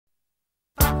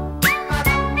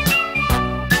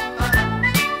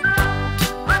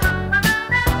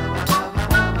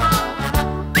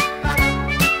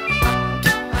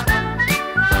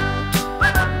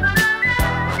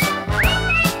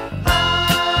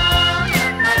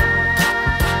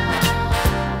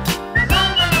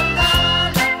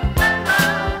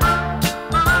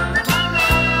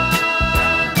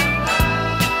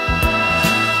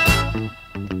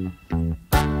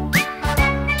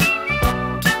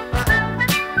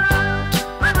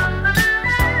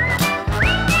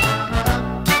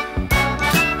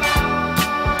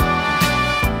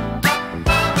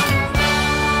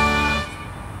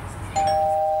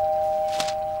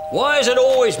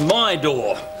my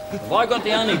door. Have I got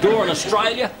the only door in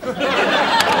Australia?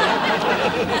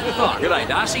 Oh, g'day,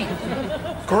 Darcy.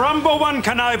 Grumble One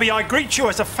Kenobi, I greet you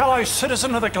as a fellow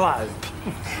citizen of the globe.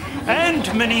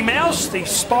 And Minnie Mouse, the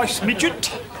spice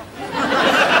midget.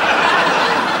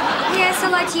 Yes,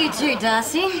 hello to you too,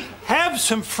 Darcy. Have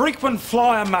some frequent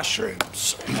flyer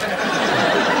mushrooms.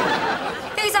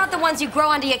 These aren't the ones you grow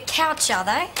under your couch, are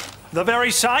they? The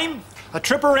very same. A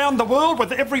trip around the world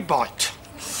with every bite.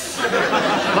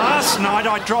 Last night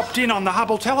I dropped in on the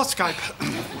Hubble telescope.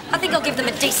 I think I'll give them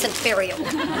a decent burial.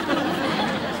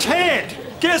 Ted,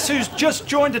 guess who's just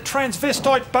joined a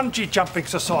transvestite bungee jumping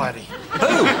society?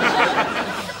 Who?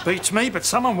 Beats me, but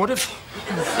someone would have.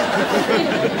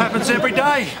 Happens every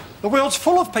day. The world's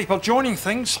full of people joining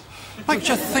things. Makes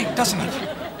you think, doesn't it?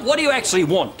 What do you actually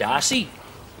want, Darcy?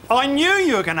 I knew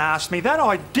you were going to ask me that.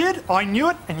 I did. I knew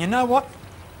it. And you know what?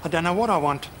 I don't know what I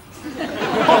want.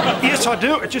 Oh, yes, I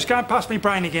do. It's just going past my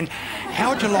brain again.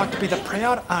 How would you like to be the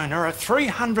proud owner of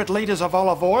 300 litres of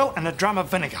olive oil and a drum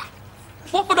of vinegar?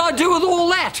 What would I do with all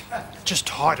that? Just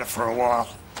hide it for a while.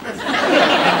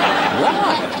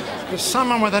 Why? There's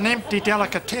someone with an empty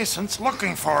delicatessen's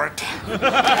looking for it. 300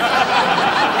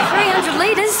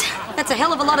 litres? That's a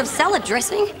hell of a lot of salad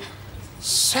dressing.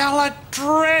 Salad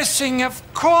dressing, of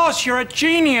course. You're a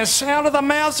genius. Out of the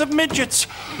mouths of midgets.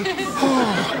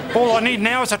 All I need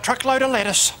now is a truckload of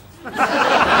lettuce. Why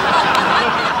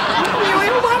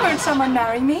won't someone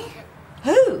marry me?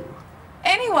 Who?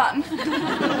 Anyone.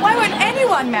 Why won't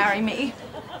anyone marry me?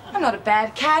 I'm not a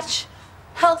bad catch.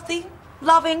 Healthy,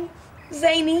 loving,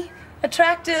 zany,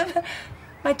 attractive.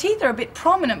 My teeth are a bit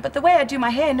prominent, but the way I do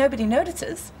my hair, nobody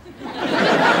notices.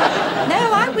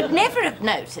 No, I would never have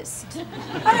noticed.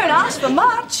 I don't ask for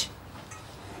much.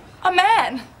 A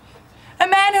man. A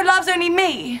man who loves only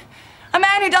me. A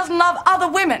man who doesn't love other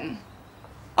women.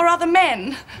 Or other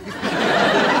men.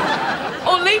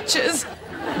 Or leeches.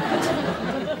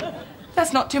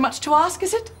 That's not too much to ask,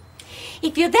 is it?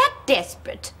 If you're that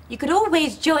desperate, you could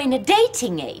always join a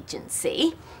dating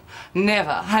agency.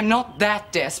 Never. I'm not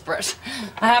that desperate.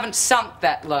 I haven't sunk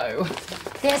that low.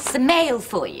 There's some mail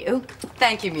for you.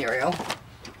 Thank you, Muriel.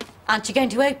 Aren't you going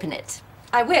to open it?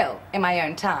 I will, in my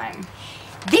own time.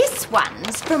 This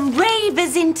one's from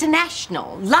Ravers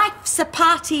International. Life's a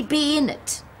party, be in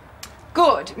it.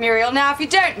 Good, Muriel. Now, if you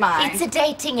don't mind... It's a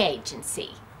dating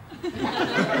agency.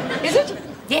 Is it?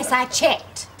 Yes, I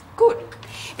checked. Good.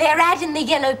 Their ad in the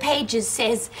Yellow Pages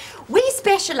says, "We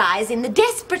specialise in the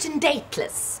desperate and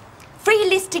dateless. Free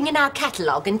listing in our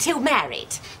catalogue until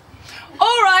married."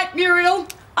 All right, Muriel.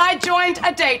 I joined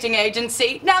a dating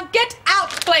agency. Now get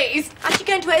out, please. Aren't you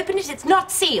going to open it? It's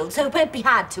not sealed, so it won't be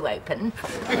hard to open.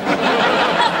 For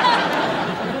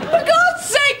God's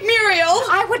sake, Muriel!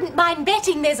 I wouldn't mind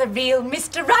betting there's a real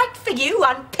Mr. Right for you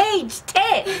on page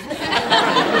 10.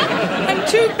 I'm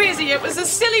too busy. It was a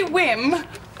silly whim.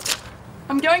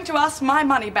 I'm going to ask my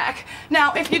money back.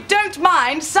 Now, if you don't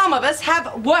mind, some of us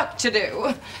have work to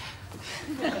do.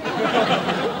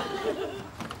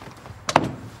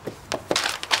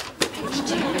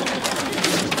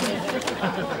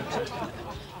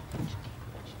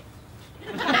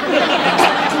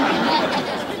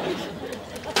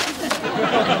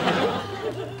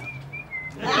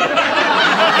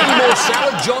 Any more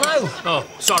salad, Johnno? Oh,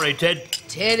 sorry, Ted.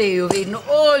 Teddy, you've eaten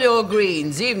all your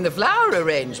greens, even the flower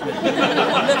arrangement.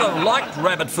 I've never liked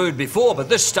rabbit food before, but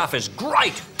this stuff is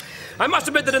great. I must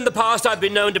admit that in the past I've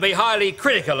been known to be highly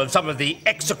critical of some of the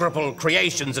execrable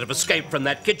creations that have escaped from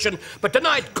that kitchen, but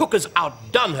tonight Cook has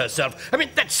outdone herself. I mean,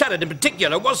 that salad in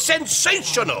particular was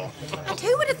sensational. And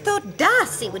who would have thought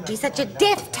Darcy would be such a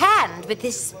deft hand with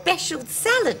this special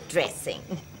salad dressing?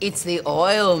 It's the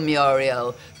oil,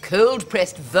 Muriel.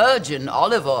 Cold-pressed virgin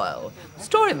olive oil.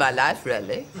 Story of my life,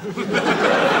 really.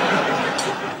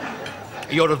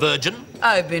 You're a virgin?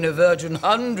 I've been a virgin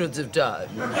hundreds of times.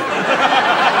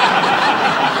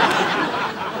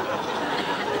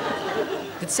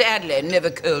 But sadly, never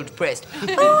cold-pressed.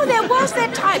 Oh, there was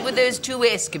that time with those two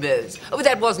Eskimos. Oh, but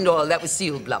that wasn't oil, that was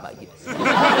seal blubber.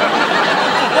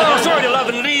 Well, sorry to love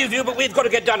and leave you, but we've got to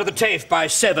get down to the TAFE by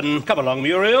 7. Come along,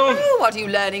 Muriel. Oh, what are you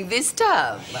learning this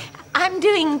term? I'm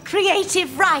doing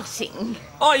creative writing.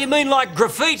 Oh, you mean like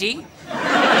graffiti?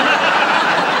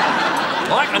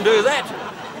 I can do that.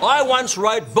 I once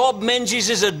wrote Bob Menzies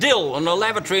is a dill on a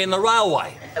lavatory in the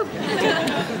railway.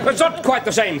 It's not quite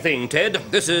the same thing, Ted.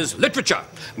 This is literature.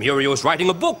 Muriel's writing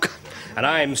a book, and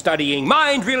I'm studying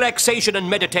mind relaxation and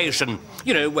meditation.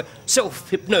 You know,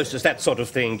 self-hypnosis, that sort of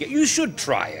thing. You should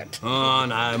try it. Oh,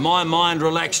 no, my mind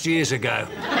relaxed years ago.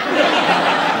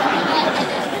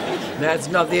 That's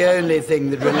not the only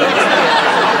thing that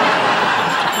relaxes.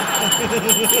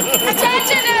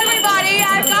 Attention, everybody!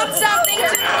 I've got something to...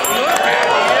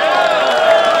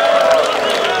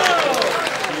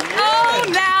 Oh,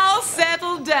 now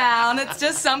settle down. It's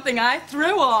just something I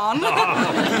threw on.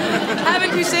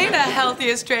 Haven't you seen a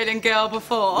healthy Australian girl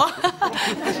before?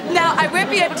 Now, I won't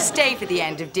be able to stay for the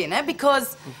end of dinner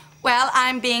because, well,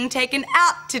 I'm being taken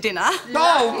out to dinner.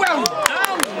 Oh, well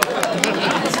done!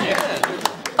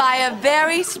 By a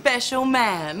very special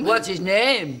man. What's his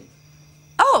name?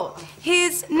 Oh,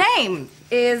 his name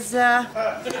is,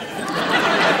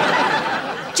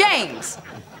 James.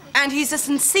 And he's a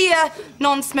sincere,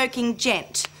 non-smoking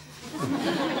gent.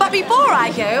 But before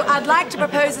I go, I'd like to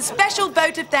propose a special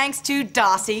vote of thanks to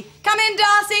Darcy. Come in,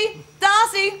 Darcy.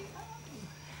 Darcy.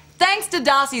 Thanks to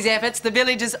Darcy's efforts, the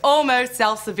village is almost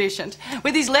self-sufficient.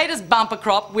 With his latest bumper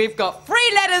crop, we've got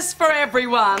free lettuce for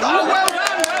everyone. Oh, well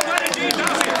done! Well done indeed,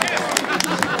 Darcy.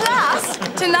 Plus,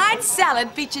 tonight's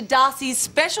salad featured Darcy's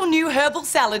special new herbal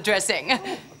salad dressing.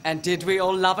 And did we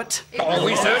all love it? Oh,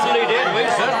 we certainly did. We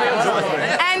certainly enjoyed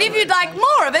it. And if you'd like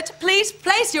more of it, please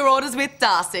place your orders with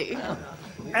Darcy.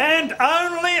 And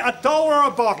only $1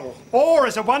 a bottle. Or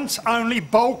as a once-only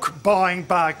bulk buying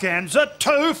barganza,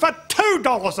 2 for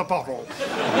 $2 a bottle.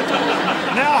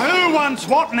 Now, who wants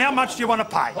what and how much do you want to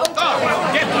pay? Oh,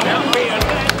 well, get down here.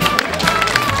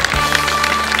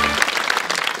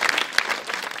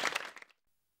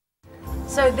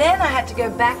 So then I had to go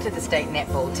back to the state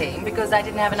netball team because I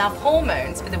didn't have enough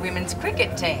hormones for the women's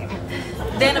cricket team.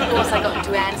 Then, of course, I got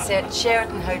into Ansett,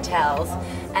 Sheraton hotels,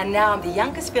 and now I'm the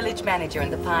youngest village manager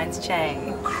in the Pines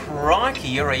chain. Crikey,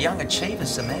 you're a young achiever,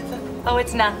 Samantha. Oh,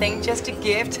 it's nothing, just a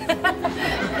gift. What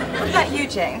about you,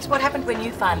 James? What happened when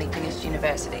you finally finished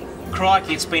university?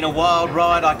 Crikey, it's been a wild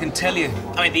ride, I can tell you.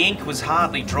 I mean, the ink was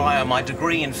hardly dry on my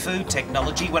degree in food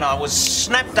technology when I was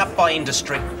snapped up by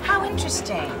industry. How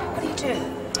interesting. What do you do?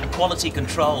 Quality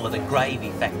control at a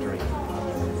gravy factory.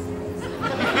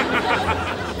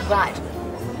 Right.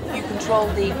 You control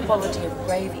the quality of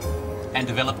gravy. And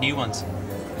develop new ones.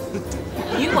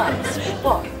 New ones?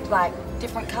 What? Like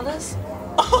different colours?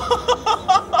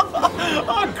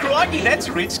 Oh, crikey, that's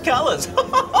rich colours.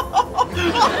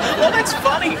 Well, that's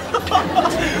funny.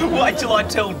 Wait till I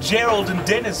tell Gerald and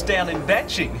Dennis down in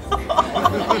Batching.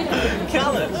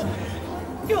 Colours.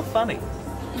 You're funny.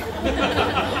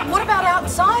 What about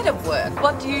outside of work?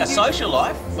 What do you do? A social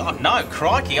life? Oh, no,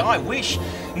 crikey, I wish.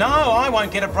 No, I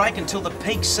won't get a break until the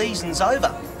peak season's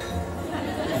over.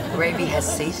 Gravy has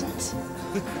seasons?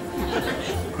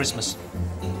 Christmas.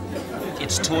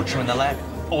 It's torture in the lab.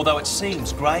 Although it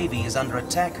seems gravy is under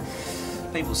attack.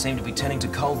 People seem to be turning to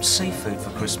cold seafood for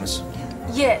Christmas.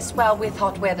 Yes, well, with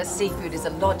hot weather, seafood is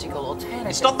a logical alternative.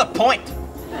 It's not the point.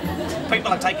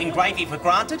 People are taking gravy for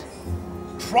granted.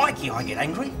 Crikey, I get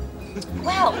angry.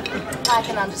 Well, I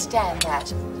can understand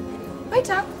that.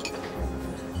 Waiter.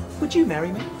 Would you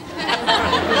marry me?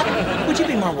 Would you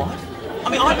be my wife? I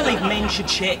mean, I believe men should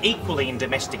share equally in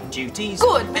domestic duties.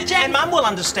 Good, but Jack... And Mum will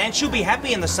understand. She'll be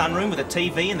happy in the sunroom with a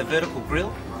TV and the vertical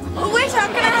grill. Waiter,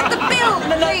 can I have the bill,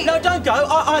 please? No, don't go.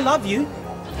 I love you.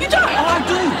 You don't? I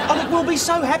do. Oh, look, we'll be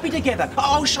so happy together.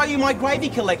 I'll show you my gravy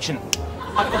collection.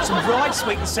 I've got some dried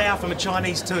sweet and sour from a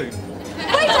Chinese too. Waiter,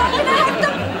 can I have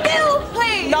the bill,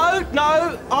 please?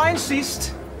 No, I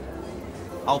insist.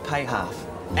 I'll pay half.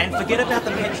 And forget about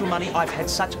the petrol money. I've had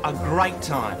such a great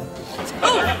time.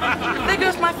 Oh, there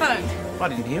goes my phone. I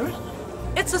didn't hear it.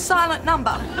 It's a silent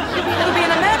number. It'll be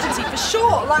an emergency for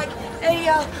sure, like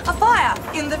a fire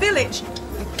in the village.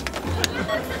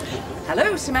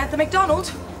 Hello, Samantha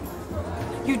McDonald.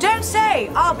 You don't say.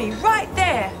 I'll be right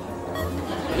there.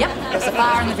 Yep, there's a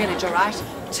fire in the village, all right.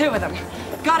 2 of them.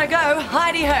 Gotta go,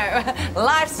 hidey-ho.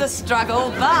 Life's a struggle.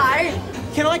 Bye.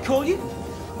 Can I call you?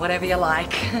 Whatever you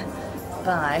like.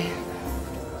 Bye.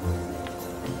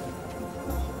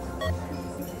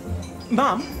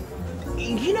 Mum,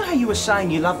 you know how you were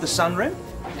saying you love the sunroom?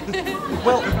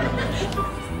 Well...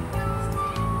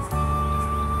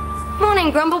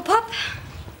 Morning, Grumble Pup.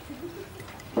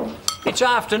 It's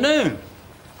afternoon.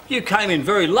 You came in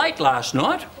very late last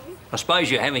night. I suppose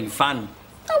you're having fun.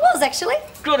 I was, actually.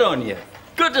 Good on you.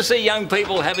 Good to see young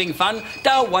people having fun.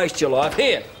 Don't waste your life.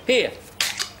 Here.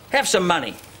 Have some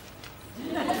money.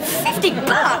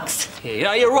 $50?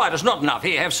 Here, you're right, it's not enough.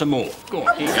 Here, have some more. Go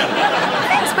on. Here.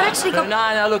 Thanks, but actually got...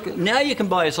 No, look, now you can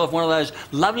buy yourself one of those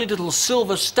lovely little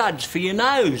silver studs for your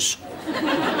nose.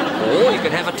 Or you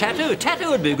could have a tattoo. A tattoo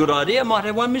would be a good idea. I might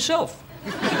have one myself.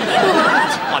 You all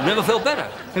right? I've never felt better.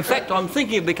 In fact, I'm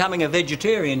thinking of becoming a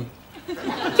vegetarian.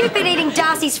 You've been eating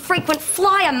Darcy's frequent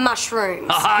flyer mushrooms.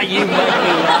 Ah, you make me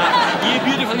laugh. You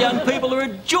beautiful young people are a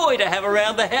joy to have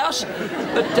around the house.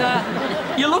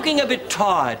 But you're looking a bit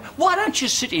tired. Why don't you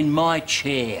sit in my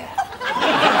chair?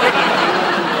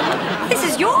 This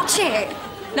is your chair.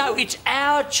 No, it's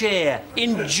our chair.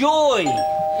 Enjoy.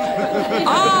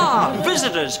 Ah,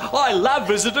 visitors. I love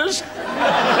visitors.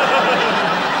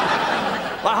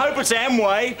 I hope it's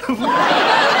Amway.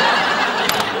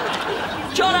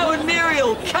 Johnno and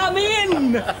Muriel, come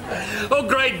in. Oh,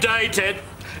 great day, Ted.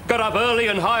 Got up early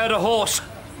and hired a horse.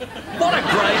 What a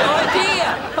great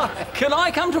idea. Can I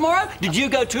come tomorrow? Did you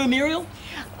go too, Muriel?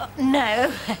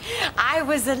 No, I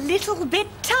was a little bit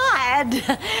tired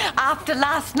after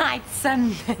last night's,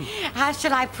 how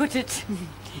shall I put it,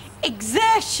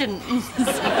 exertions.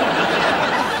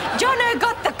 Johnno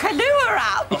got the Kahlua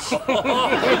out.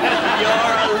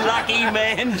 You're a lucky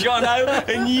man, Johnno.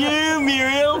 And you,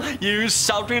 Muriel, you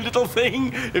sultry little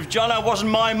thing. If Johnno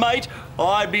wasn't my mate,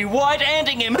 I'd be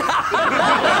white-anting him.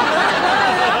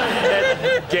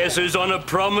 Guess who's on a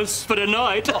promise for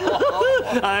tonight?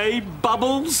 Hey,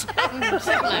 Bubbles?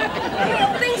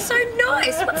 You're being so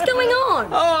nice. What's going on?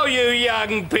 Oh, you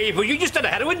young people, you just don't know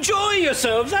how to enjoy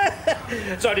yourselves, eh?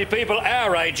 It's only people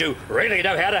our age who really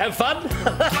know how to have fun.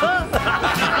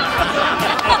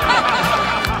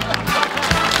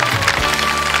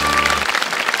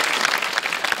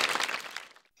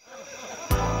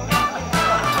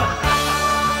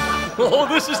 Oh,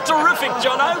 this is terrific,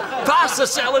 Johnno. Pass the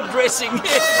salad dressing.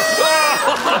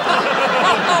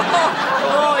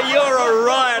 Oh, you're a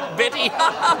riot, Betty.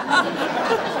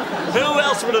 Who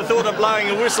else would have thought of blowing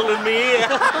a whistle in me ear?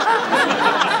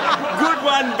 Good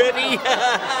one, Betty.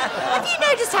 Have you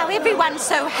noticed how everyone's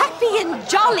so happy and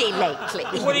jolly lately?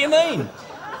 What do you mean?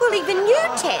 Well, even you,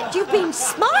 Ted, you've been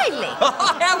smiling.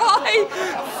 Have I?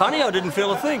 Funny, I didn't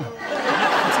feel a thing.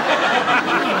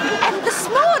 And this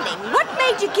morning, what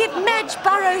made you give Madge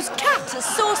Burrow's cat a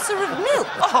saucer of milk?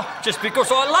 Oh, just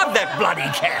because I love that bloody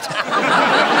cat.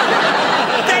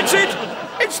 That's it!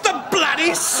 It's the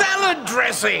bloody salad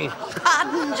dressing!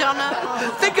 Pardon, Johnno.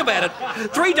 Think about it.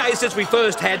 3 days since we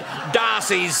first had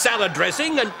Darcy's salad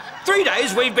dressing, and 3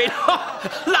 days we've been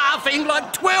laughing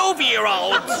like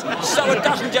 12-year-olds. So it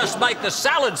doesn't just make the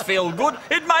salads feel good,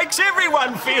 it makes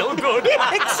everyone feel good.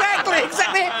 Exactly.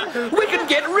 We can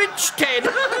get rich, Ted.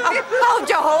 Hold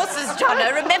your horses,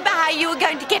 Johnno. Remember how you were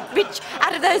going to get rich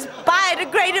out of those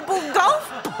biodegradable golf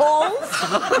balls?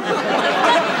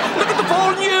 Look at the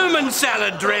Paul Newman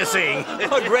salad dressing.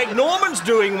 Oh, Greg Norman's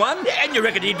doing one. And you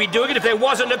reckon he'd be doing it if there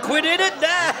wasn't a quid in it?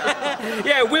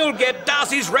 Yeah, we'll get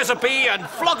Darcy's recipe and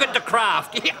flog it to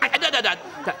craft. No.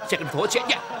 Second thoughts,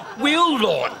 yeah. We'll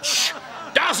launch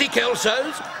Darcy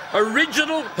Kelso's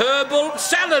original herbal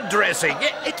salad dressing.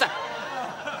 Yeah,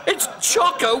 it's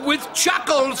choco with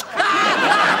chuckles.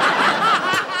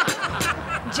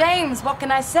 James, what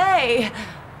can I say?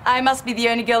 I must be the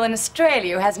only girl in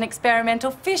Australia who has an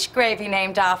experimental fish gravy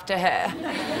named after her.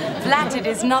 Flattered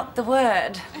is not the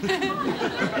word.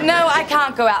 No, I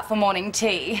can't go out for morning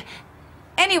tea.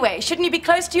 Anyway, shouldn't you be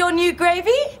close to your new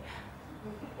gravy?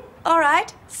 All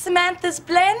right, Samantha's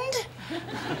blend?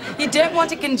 You don't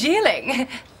want it congealing.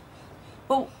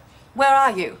 Well, where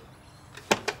are you?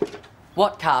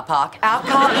 What car park? Our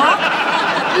car park?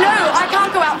 No, I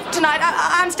can't go out tonight.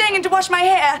 I'm staying in to wash my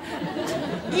hair.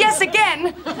 Yes,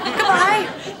 again. Goodbye.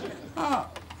 Oh.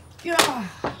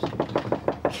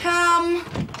 Come.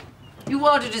 You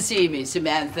wanted to see me,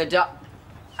 Samantha,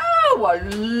 Oh, what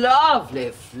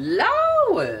lovely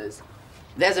flowers.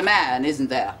 There's a man, isn't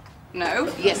there?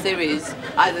 No. Yes, there is.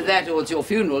 Either that or it's your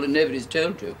funeral and nobody's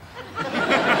told you.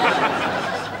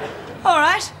 All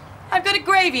right. I've got a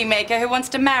gravy maker who wants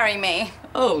to marry me.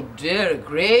 Oh, dear, a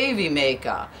gravy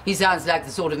maker. He sounds like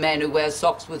the sort of man who wears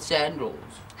socks with sandals.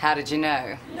 How did you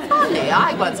know? Funny,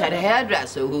 I once had a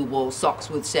hairdresser who wore socks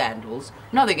with sandals.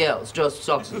 Nothing else, just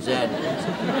socks and sandals.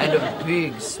 And a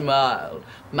big smile.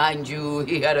 Mind you,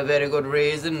 he had a very good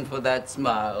reason for that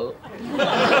smile.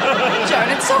 Joan,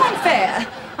 it's so unfair.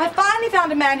 I finally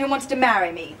found a man who wants to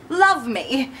marry me, love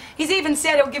me. He's even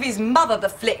said he'll give his mother the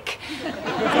flick.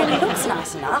 I mean, he looks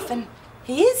nice enough, and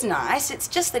he is nice. It's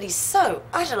just that he's so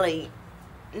utterly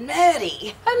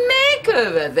nerdy. A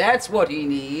makeover, that's what he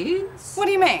needs. What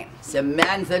do you mean?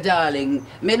 Samantha, darling,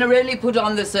 men are only put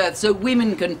on this earth so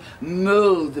women can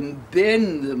mold them,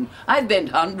 bend them. I've bent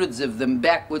hundreds of them,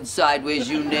 backwards, sideways,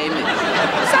 you name it.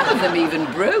 Some of them even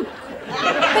broke. But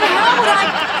how would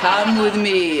I... Come with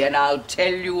me and I'll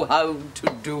tell you how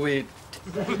to do it.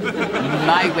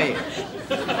 My way.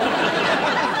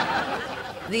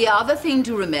 The other thing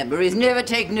to remember is never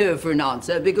take no for an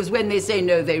answer, because when they say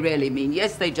no, they really mean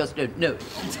yes, they just don't know it.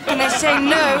 When they say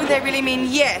no, they really mean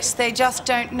yes, they just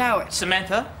don't know it.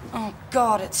 Samantha? Oh,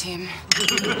 God, it's him.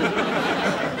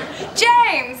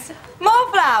 James!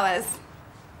 More flowers.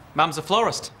 Mum's a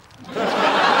florist.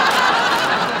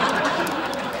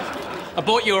 I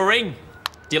bought you a ring.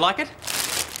 Do you like it?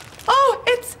 Oh,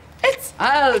 it's...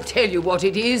 I'll tell you what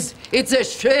it is. It's a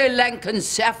Sri Lankan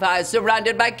sapphire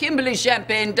surrounded by Kimberley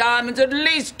champagne diamonds, at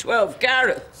least 12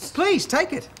 carats. Please,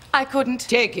 take it. I couldn't.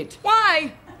 Take it.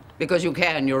 Why? Because you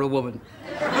can, you're a woman.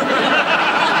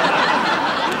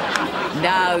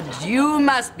 Now, you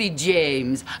must be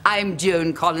James. I'm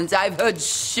Joan Collins. I've heard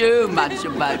so much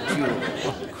about you.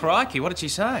 Crikey, what did she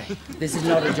say? This is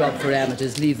not a job for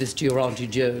amateurs. Leave this to your Auntie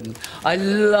Joan. I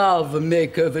love a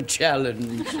makeover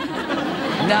challenge.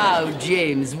 Now,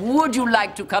 James, would you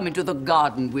like to come into the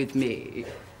garden with me?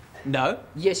 No.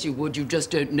 Yes, you would. You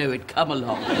just don't know it. Come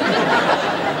along.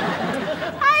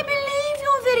 I believe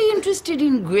you're very interested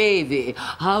in gravy.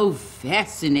 How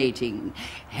fascinating.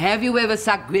 Have you ever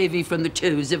sucked gravy from the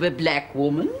toes of a black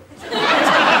woman?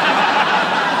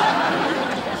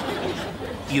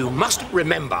 You must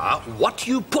remember what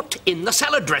you put in the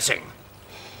salad dressing.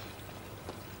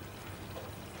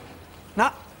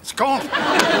 No, it's gone.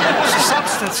 It's the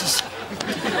substances.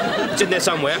 It's in there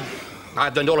somewhere.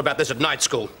 I've learned all about this at night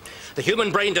school. The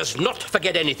human brain does not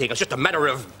forget anything. It's just a matter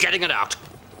of getting it out.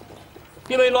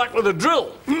 You mean like with a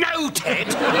drill? No,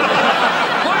 Ted!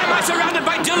 Why am I surrounded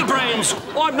by dill brains?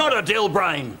 I'm not a dill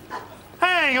brain.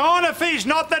 Hang on, if he's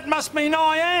not, that must mean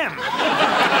I am.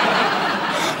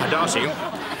 Darcy,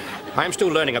 I'm still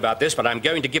learning about this, but I'm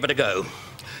going to give it a go.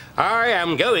 I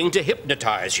am going to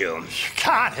hypnotize you. You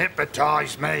can't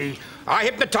hypnotise me. I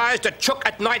hypnotized a chook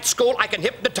at night school. I can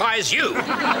hypnotize you.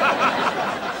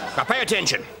 Now pay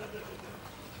attention.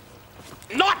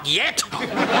 Not yet!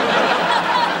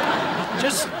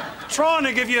 Just trying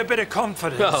to give you a bit of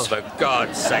confidence. Oh, for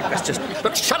God's sake, let's just...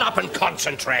 Look, shut up and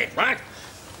concentrate, right?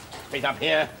 Feet up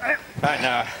here. Right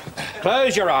now.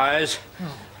 Close your eyes.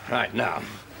 Right now.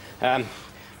 I'm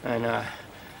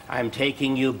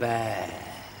taking you back.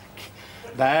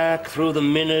 Back through the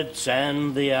minutes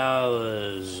and the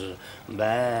hours.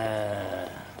 Back.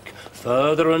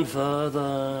 Further and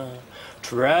further.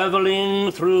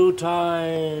 Traveling through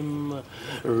time.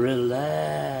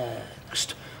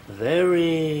 Relaxed.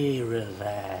 Very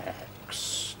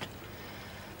relaxed.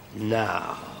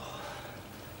 Now,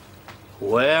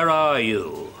 where are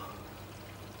you?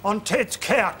 On Ted's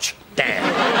couch. Damn.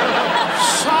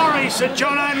 Sorry, Sir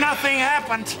Johnno, nothing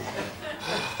happened.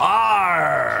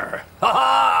 Arr!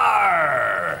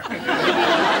 Arr!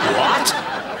 What?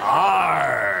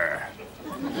 Arr!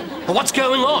 What's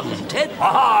going on, Ted?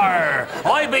 Arr!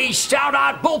 I be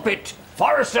Stout-Heart Bullpitt,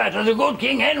 forester to the good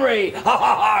King Henry.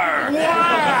 Arr!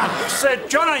 Wow! Sir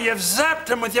Johnno, you've zapped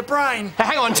him with your brain.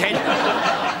 Hang on, Ted.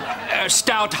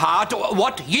 Stout-Heart,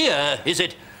 what year is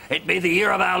it? It be the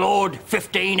year of our Lord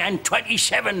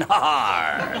 1527.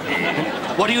 Arr!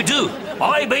 What do you do?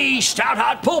 I be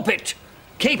Stout-Heart Bullpitt,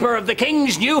 keeper of the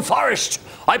King's new forest.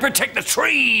 I protect the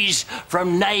trees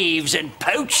from knaves and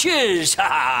poachers.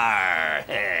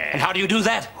 And how do you do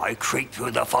that? I creep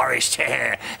through the forest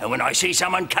here, and when I see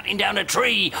someone cutting down a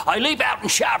tree, I leap out and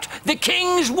shout, "The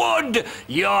King's wood!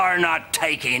 You're not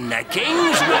taking the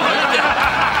King's wood!"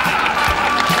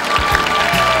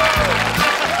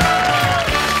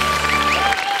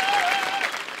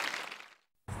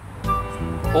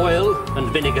 Oil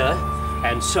and vinegar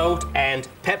and salt and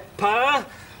pepper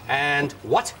and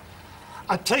what?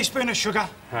 A teaspoon of sugar.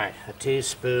 Right, a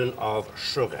teaspoon of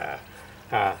sugar.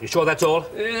 You sure that's all?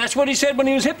 That's what he said when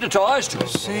he was hypnotised.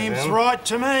 Seems right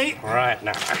to me. Right,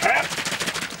 now.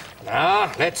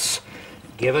 Now, let's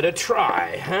give it a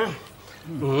try, huh?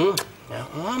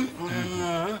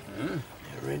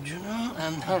 Original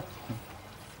and...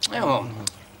 Oh,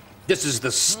 this is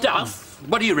the stuff.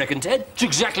 What do you reckon, Ted? It's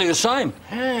exactly the same.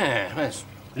 There's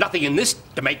nothing in this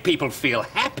to make people feel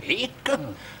happy.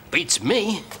 Beats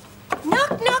me.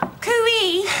 Knock, knock,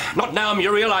 cooey. Not now,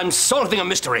 Muriel. I'm solving a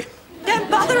mystery. Don't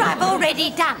bother, I've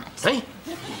already done it. Hey?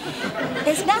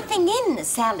 There's nothing in the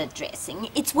salad dressing.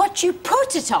 It's what you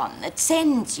put it on that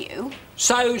sends you.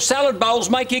 So salad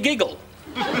bowls make you giggle?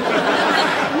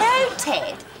 No,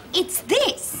 Ted. It's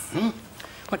this.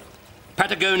 What?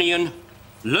 Patagonian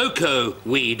loco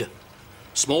weed.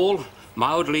 Small,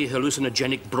 mildly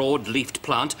hallucinogenic broad-leafed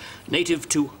plant native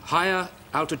to higher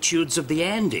altitudes of the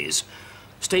Andes.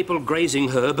 Staple grazing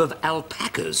herb of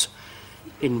alpacas.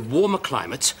 In warmer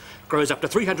climates, grows up to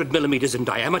 300 millimeters in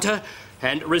diameter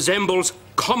and resembles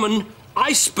common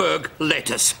iceberg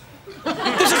lettuce.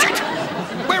 This is it!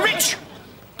 Eat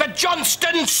the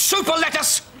Johnston super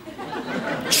lettuce.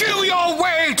 Chew your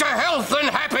way to health and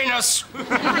happiness.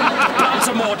 Plant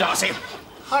some more, Darcy.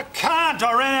 I can't.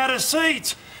 I ran out of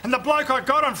seeds. And the bloke I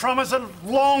got them from is a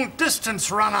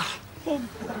long-distance runner. Well,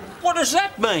 what does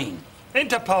that mean?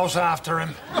 Interpol's after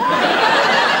him.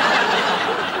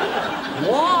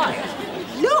 Why?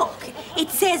 Look, it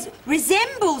says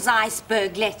resembles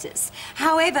iceberg lettuce,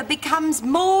 however becomes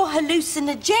more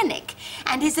hallucinogenic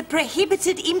and is a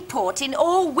prohibited import in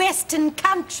all Western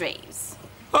countries.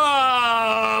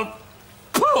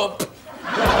 Poop.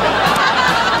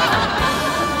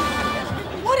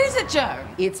 What is it, Joe?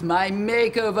 It's my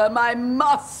makeover, my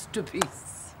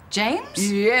masterpiece.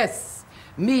 James? Yes,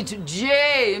 meet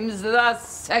James the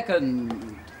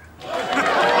Second.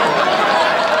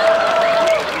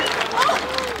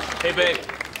 Hey, babe.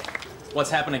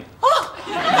 What's happening? Oh,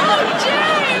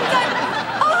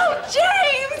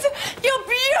 James! You're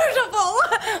beautiful!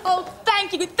 Oh,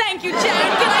 thank you, James. Can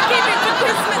I keep it for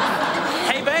Christmas?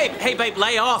 Hey, babe,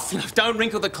 lay off. Don't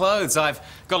wrinkle the clothes. I've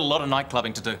got a lot of night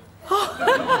clubbing to do.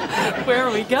 Where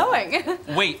are we going?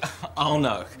 Oh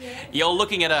no. You're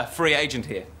looking at a free agent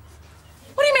here.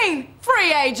 What do you mean,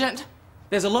 free agent?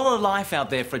 There's a lot of life out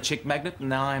there for a chick magnet, and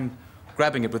now I'm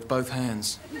grabbing it with both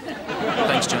hands.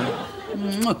 Thanks,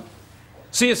 Johnno.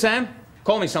 See you, Sam.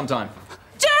 Call me sometime.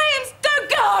 James, don't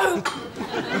go!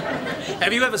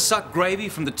 Have you ever sucked gravy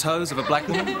from the toes of a black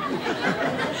woman?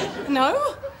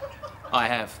 No? I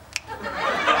have.